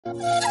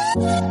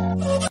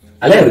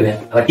Hello everyone,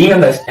 our team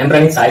members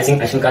Embrani, Sai Singh,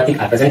 Ashwin Karthik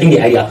are presenting the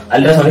idea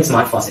Ultrasonic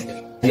Smart Faucet.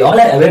 We all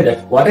are aware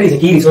that water is a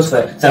key resource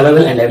for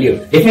survival and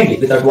livelihood. Definitely,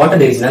 without water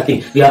there is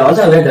nothing. We are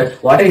also aware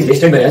that water is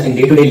wasted by us in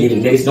day-to-day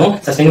living. There is no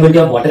sustainability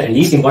of water and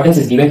least importance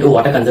is given to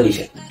water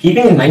conservation.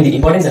 Keeping in mind the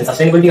importance and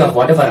sustainability of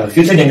water for our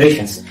future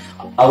generations,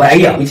 our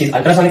idea, which is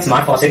Ultrasonic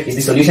Smart Faucet, is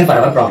the solution for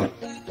our problem.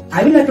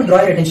 I would like to draw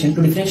your attention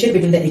to differentiate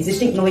between the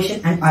existing innovation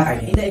and our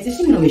idea. In the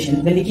existing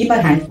innovation, when we keep our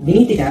hand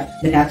beneath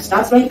the tap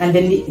starts flowing, and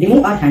when we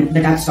remove our hand,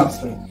 the tap stops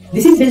flowing.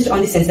 This is based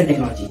on the sensor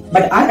technology,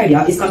 but our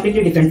idea is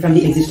completely different from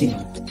the existing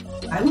one.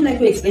 I would like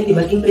to explain the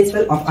working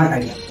principle of our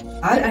idea.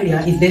 Our idea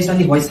is based on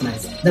the voice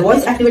commands. The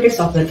voice-activated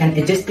software can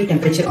adjust the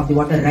temperature of the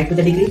water right to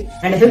the degree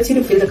and helps you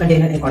to fill the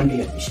container according to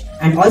your wish,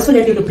 and also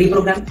let you to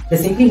pre-program the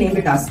simply named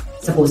task.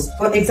 Suppose,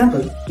 for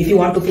example, if you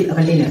want to fill a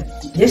container,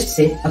 just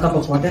say a cup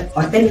of water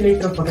or 10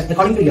 ml of water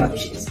according to your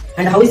wishes.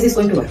 And how is this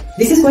going to work?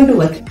 This is going to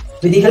work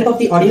with the help of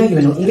the Arduino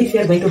UNO, in which we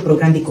are going to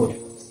program the code.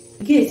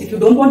 In case if you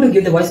don't want to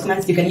give the voice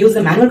commands, you can use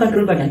the manual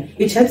control button,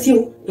 which helps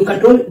you to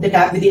control the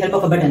tap with the help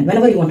of a button.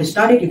 Whenever you want to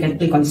start it, you can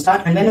click on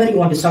start, and whenever you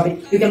want to stop it,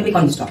 you can click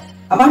on stop.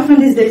 Apart from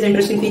this, there is an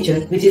interesting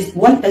feature, which is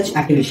one touch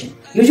activation.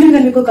 Usually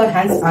when we cook, our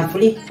hands are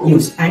fully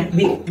used and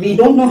we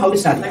don't know how to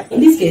start. But in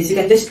this case, you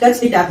can just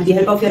touch the tap with the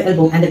help of your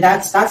elbow and the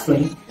tap starts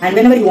flowing. And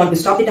whenever you want to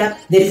stop the tap,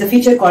 there is a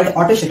feature called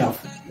auto shut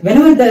off.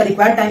 Whenever the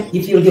required time,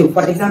 if you give,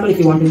 for example, if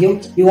you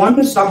want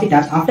to stop the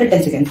tap after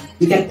 10 seconds,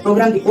 you can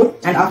program the code,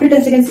 and after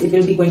 10 seconds, it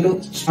will be going to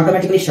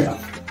automatically shut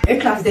off.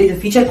 At last, there is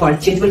a feature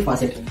called Changeable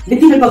Faucet.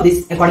 With the help of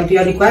this, according to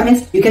your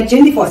requirements, you can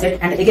change the faucet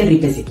and again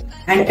replace it.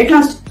 And at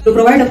last, to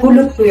provide a cool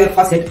look to your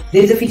faucet,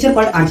 there is a feature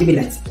called Rgb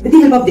Lens. With the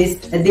help of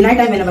this, at the night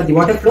time whenever the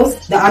water flows,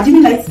 the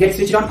Rgb lights get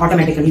switched on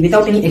automatically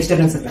without any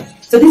external supply.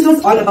 So this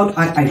was all about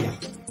our idea.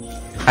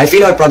 I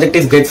feel our project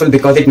is grateful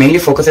because it mainly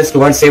focuses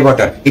towards save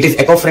water. It is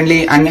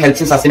eco-friendly and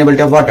helps in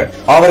sustainability of water.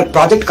 Our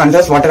project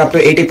conserves water up to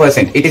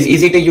 80%. It is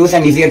easy to use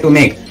and easier to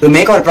make. To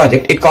make our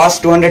project, it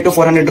costs 200 to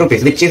 400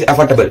 rupees, which is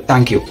affordable.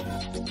 Thank you.